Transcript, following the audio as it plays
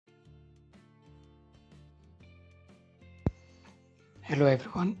Hello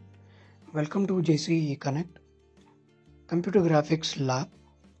everyone, welcome to JCE Connect Computer Graphics Lab.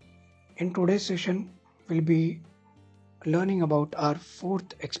 In today's session, we'll be learning about our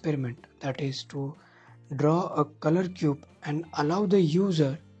fourth experiment, that is to draw a color cube and allow the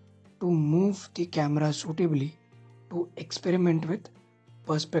user to move the camera suitably to experiment with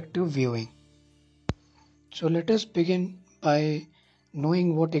perspective viewing. So let us begin by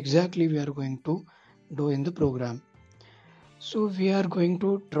knowing what exactly we are going to do in the program. So we are going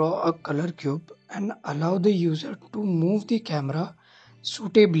to draw a color cube and allow the user to move the camera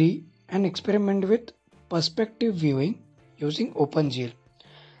suitably and experiment with perspective viewing using OpenGL.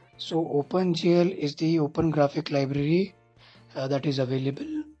 So OpenGL is the open graphic library that is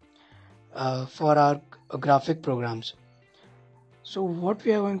available for our graphic programs. So what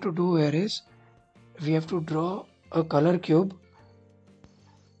we are going to do here is we have to draw a color cube.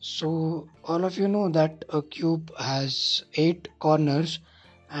 So all of you know that a cube has 8 corners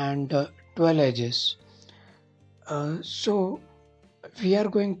and 12 edges. So we are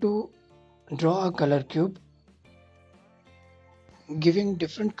going to draw a color cube giving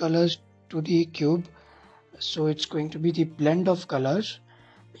different colors to the cube. So it's going to be the blend of colors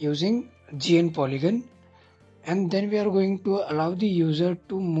using Jain polygon, and then we are going to allow the user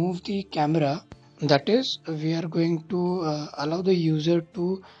to move the camera. That is, we are going to allow the user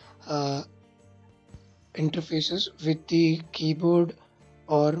to interfaces with the keyboard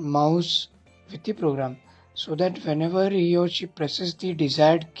or mouse with the program, so that whenever he or she presses the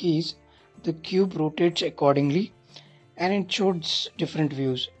desired keys, the cube rotates accordingly and it shows different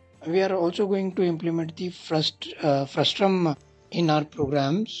views. We are also going to implement the frustum in our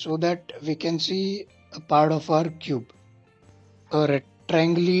program so that we can see a part of our cube, or a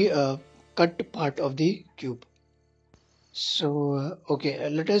triangularly cut part of the cube. So, okay,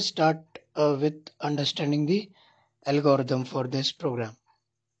 let us start with understanding the algorithm for this program.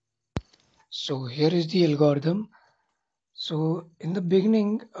 So here is the algorithm. So in the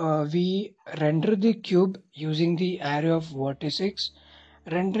beginning, we render the cube using the array of vertices.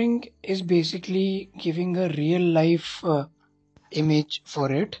 Rendering is basically giving a real life image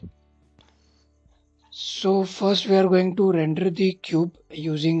for it. So first we are going to render the cube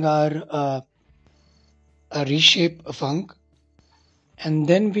using our reshape func, and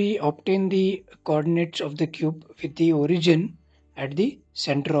then we obtain the coordinates of the cube with the origin at the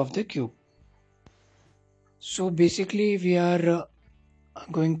center of the cube. So basically we are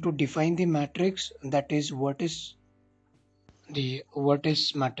going to define the matrix, that is the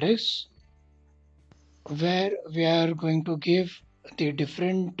vertex matrix, where we are going to give the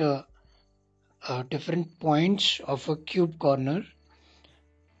different points of a cube corner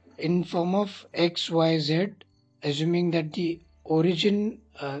in form of x, y, z, assuming that the origin,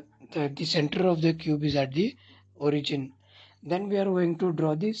 the center of the cube is at the origin. Then we are going to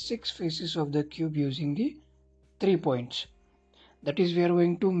draw the 6 faces of the cube using the 3 points. That is, we are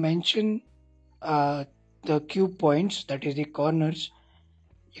going to mention the cube points, that is the corners,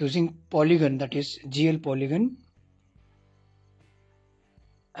 using polygon, that is GL polygon.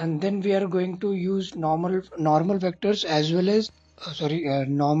 And then we are going to use normal vectors as well as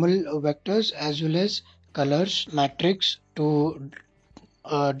normal vectors as well as colors matrix to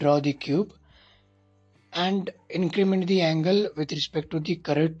draw the cube, and increment the angle with respect to the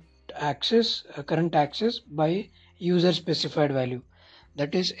current axis by user specified value.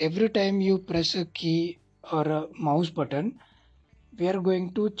 That is, every time you press a key or a mouse button, we are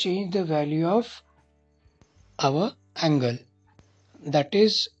going to change the value of our angle. That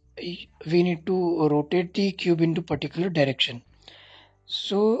is, we need to rotate the cube into particular direction.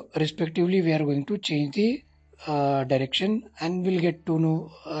 So respectively we are going to change the direction, and we'll get to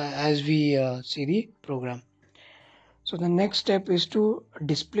know as we see the program. So the next step is to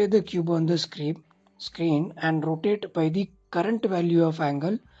display the cube on the screen and rotate by the current value of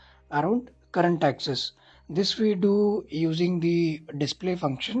angle around current axis. This we do using the display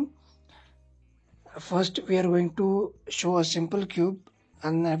function. First we are going to show a simple cube,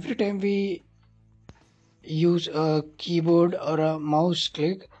 and every time we use a keyboard or a mouse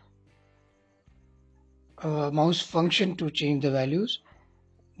function to change the values,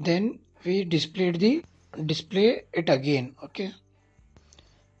 then we display it again. Okay,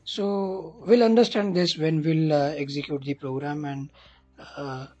 so we'll understand this when we'll execute the program, and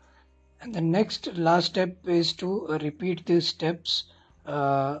the last step is to repeat these steps,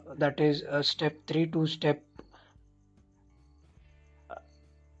 that is step 3 to step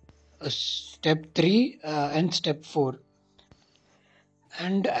 3 and step 4.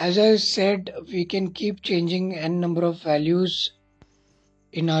 And as I said, we can keep changing n number of values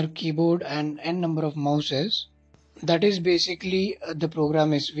in our keyboard and n number of mouses. That is basically the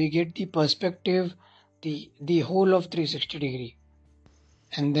program is we get the perspective, the whole of 360-degree,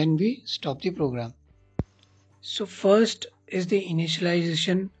 and then we stop the program. So first is the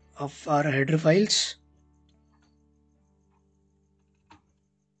initialization of our header files,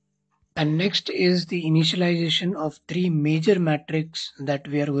 and next is the initialization of three major metrics that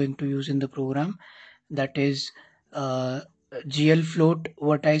we are going to use in the program. That is uh, GL float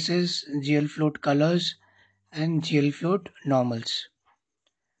vertices, GL float colors, and GL float normals.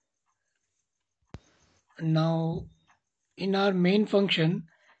 Now, in our main function,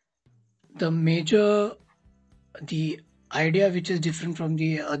 the major the idea which is different from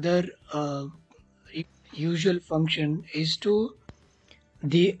the other usual function is to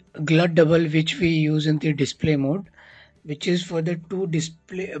the glut double which we use in the display mode, which is for the two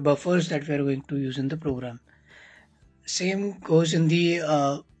display buffers that we are going to use in the program. Same goes in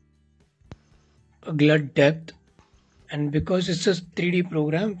the glut depth, and because it's a 3D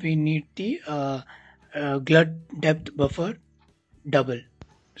program, we need the glut depth buffer double.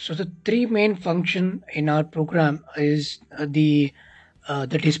 So the three main function in our program is the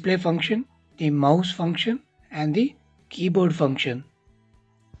display function, the mouse function, and the keyboard function.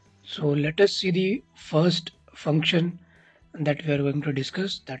 So let us see the first function that we are going to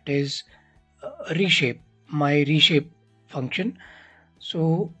discuss. That is reshape, my reshape function.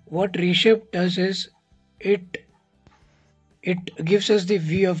 So what reshape does is it it gives us the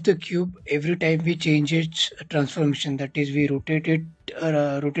view of the cube every time we change its transformation. That is, we rotate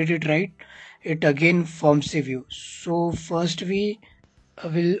it right, it again forms the view. So first we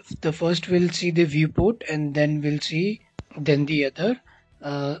will the first we'll see the viewport, and then we'll see then the other.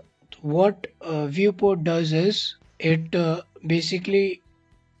 Uh, what viewport does is it basically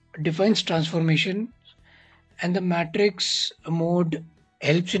defines transformation, and the matrix mode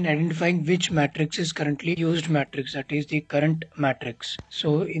helps in identifying which matrix is currently used matrix, that is the current matrix.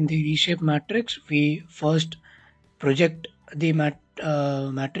 So in the reshape matrix, we first project the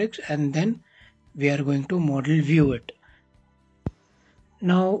matrix, and then we are going to model view it.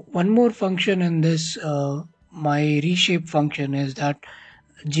 Now one more function in this my reshape function is that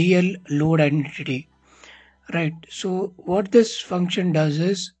GL load identity. Right. So what this function does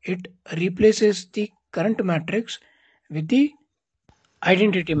is it replaces the current matrix with the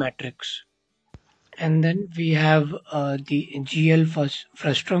identity matrix. And then we have the GL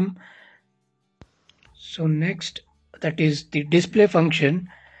frustrum. So next, that is the display function.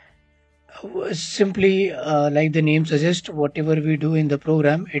 Simply like the name suggests, whatever we do in the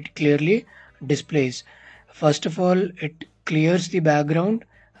program, it clearly displays. First of all, it clears the background,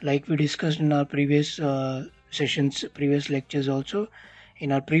 like we discussed in our previous sessions, previous lectures also,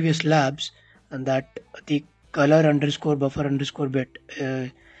 in our previous labs, and that the color underscore buffer underscore bit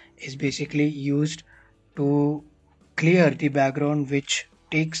is basically used to clear the background, which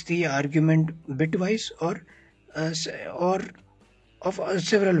takes the argument bitwise or of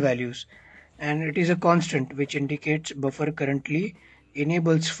several values, and it is a constant which indicates buffer currently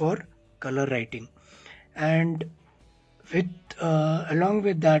enables for color writing. And with along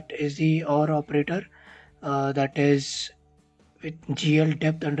with that is the OR operator, that is with GL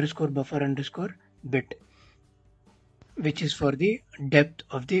depth underscore buffer underscore bit, which is for the depth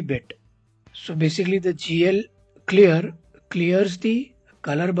of the bit. So basically the GL clears the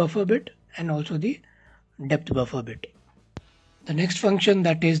color buffer bit and also the depth buffer bit. The next function,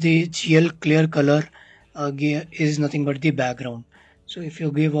 that is the GL clear color, is nothing but the background. So if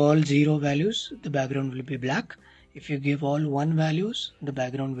you give all 0 values, the background will be black. If you give all 1 values, the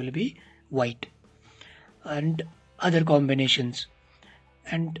background will be white, and other combinations.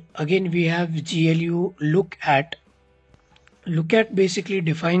 And again we have GLU look at. Look at basically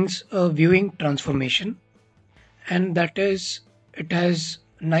defines a viewing transformation, and that is it has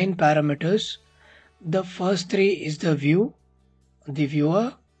 9 parameters. The first 3 is the view, the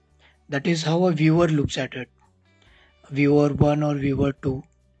viewer, that is how a viewer looks at it, viewer 1 or viewer 2.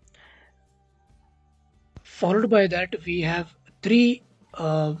 Followed by that we have 3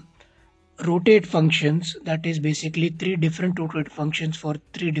 uh, rotate functions, that is basically 3 different rotate functions for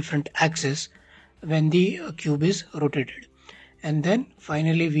 3 different axes when the cube is rotated. And then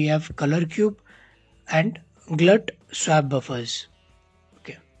finally we have color cube and glut swap buffers.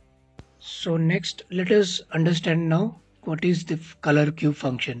 Okay, so next let us understand now what is the color cube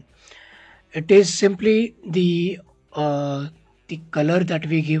function. It is simply the color that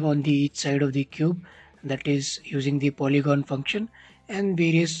we give on the each side of the cube, that is using the polygon function, and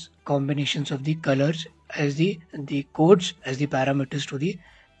various combinations of the colors as the codes as the parameters to the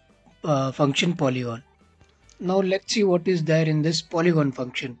function polygon. Now let's see what is there in this polygon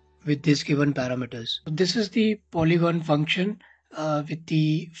function. with these given parameters. This is the polygon function with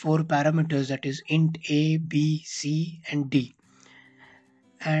the four parameters, that is int a, b, c and d.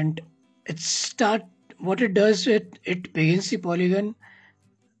 And what it does, it begins the polygon,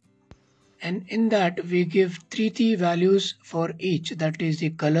 and in that we give three values for each, that is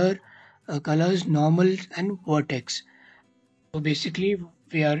the colors, normal and vertex. So basically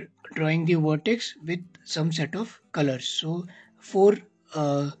we are drawing the vertex with some set of colors. So four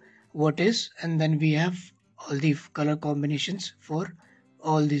uh, vertices, and then we have all the color combinations for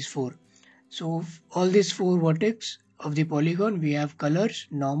all these four. So all these four vertex of the polygon, we have colors,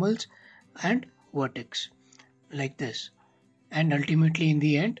 normals and vertex, like this. And ultimately in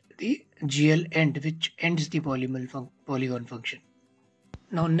the end, the GL end, which ends the polygon function.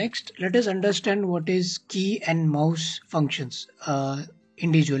 Now next, let us understand what is key and mouse functions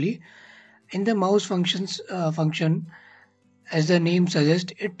individually. In the mouse function, as the name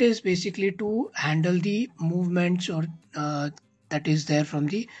suggests, it is basically to handle the movements or that is there from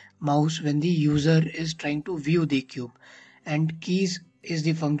the mouse when the user is trying to view the cube. And keys is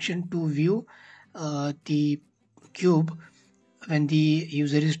the function to view the cube when the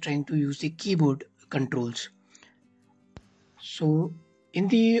user is trying to use the keyboard controls. So in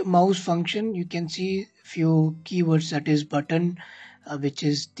the mouse function, you can see few keywords, that is button, which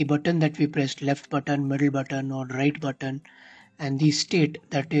is the button that we pressed, left button, middle button or right button, and the state,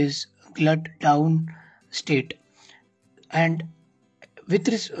 that is glut down state. And with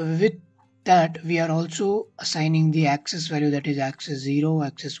that, we are also assigning the axis value, that is axis 0,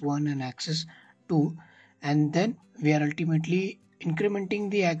 axis 1 and axis 2. And then we are ultimately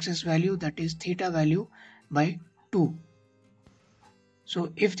incrementing the axis value, that is theta value, by 2.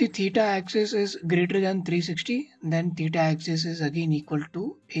 So if the theta axis is greater than 360, then theta axis is again equal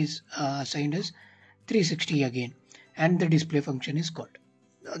to, is assigned as 360 again, and the display function is called.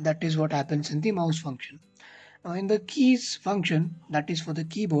 That is what happens in the mouse function. Now in the keys function, that is for the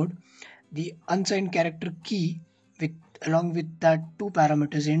keyboard, the unsigned character key with along with that two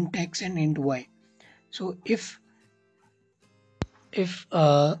parameters, int x and int y. So if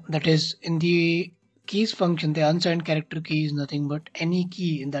that is in the keys function, the unsigned character key is nothing but any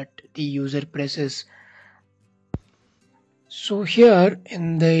key that the user presses. So here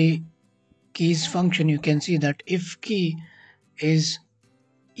in the keys function, you can see that if key is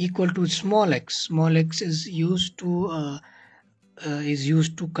equal to small x is used to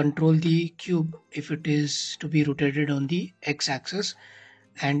control the cube if it is to be rotated on the x-axis,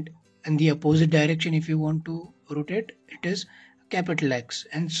 and in the opposite direction if you want to rotate, it is capital X,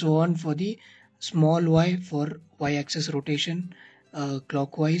 and so on for the small y for y-axis rotation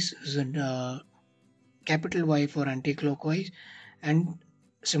clockwise, and capital Y for anti-clockwise, and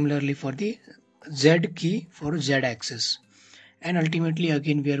similarly for the Z key for z-axis. And ultimately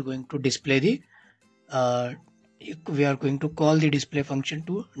again we are going to display the we are going to call the display function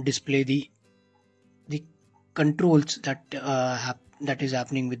to display the controls that is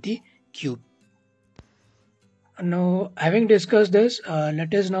happening with the cube. Now, having discussed this,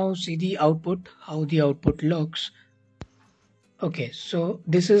 let us now see the output, how the output looks. Okay, so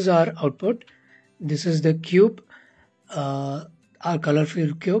this is our output. This is the cube, our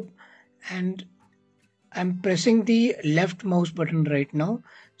colorful cube, and I'm pressing the left mouse button right now.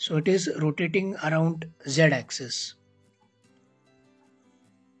 So it is rotating around Z axis.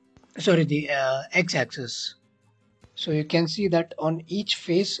 Sorry, the X axis. So you can see that on each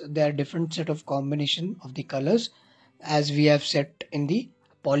face there are different set of combination of the colors as we have set in the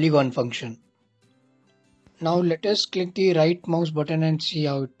polygon function. Now let us click the right mouse button and see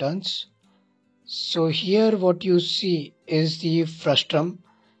how it turns. So here what you see is the frustum.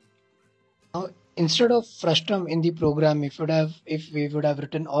 Now instead of frustum in the program, if we would have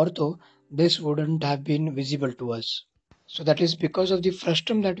written ortho, this wouldn't have been visible to us. So that is because of the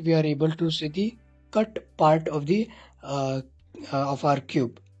frustum that we are able to see the cut part of the of our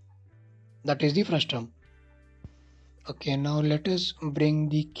cube. That is the frustum. Okay, now let us bring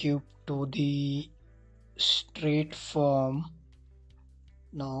the cube to the straight form.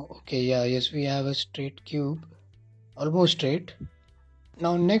 Now, okay, yeah, yes, we have a straight cube, almost straight.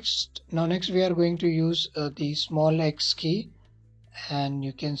 Now next we are going to use the small x key, and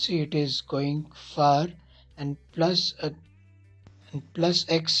you can see it is going far, and plus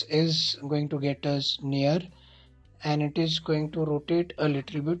x is going to get us near, and it is going to rotate a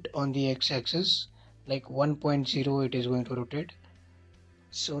little bit on the x-axis, like 1.0 it is going to rotate.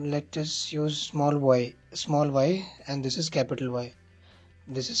 So let us use small y, and this is capital Y.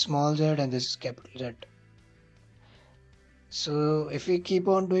 This is small z and this is capital Z. So if we keep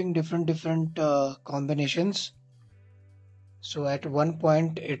on doing different combinations, So at one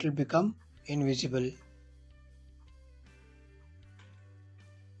point it will become invisible,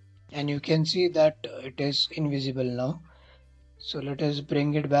 and you can see that it is invisible now. So let us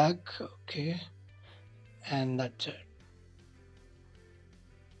bring it back. Okay, and that's it.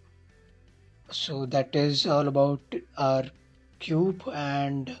 So that is all about our cube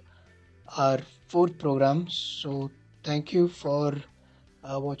and our fourth program. So thank you for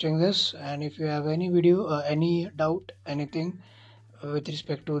watching this, and if you have any video, any doubt, anything with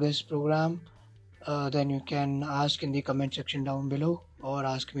respect to this program, then you can ask in the comment section down below or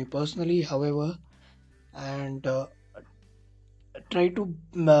ask me personally, however, and try to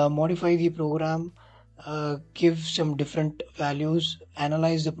modify the program, give some different values,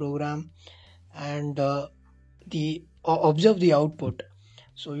 analyze the program, and the observe the output.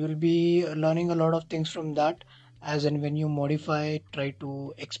 So you'll be learning a lot of things from that, as in when you modify, try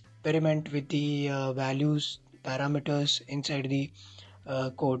to experiment with the values, parameters inside the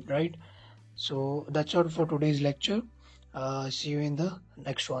code, right? So that's all for today's lecture. See you in the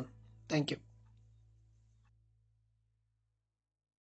next one. Thank you.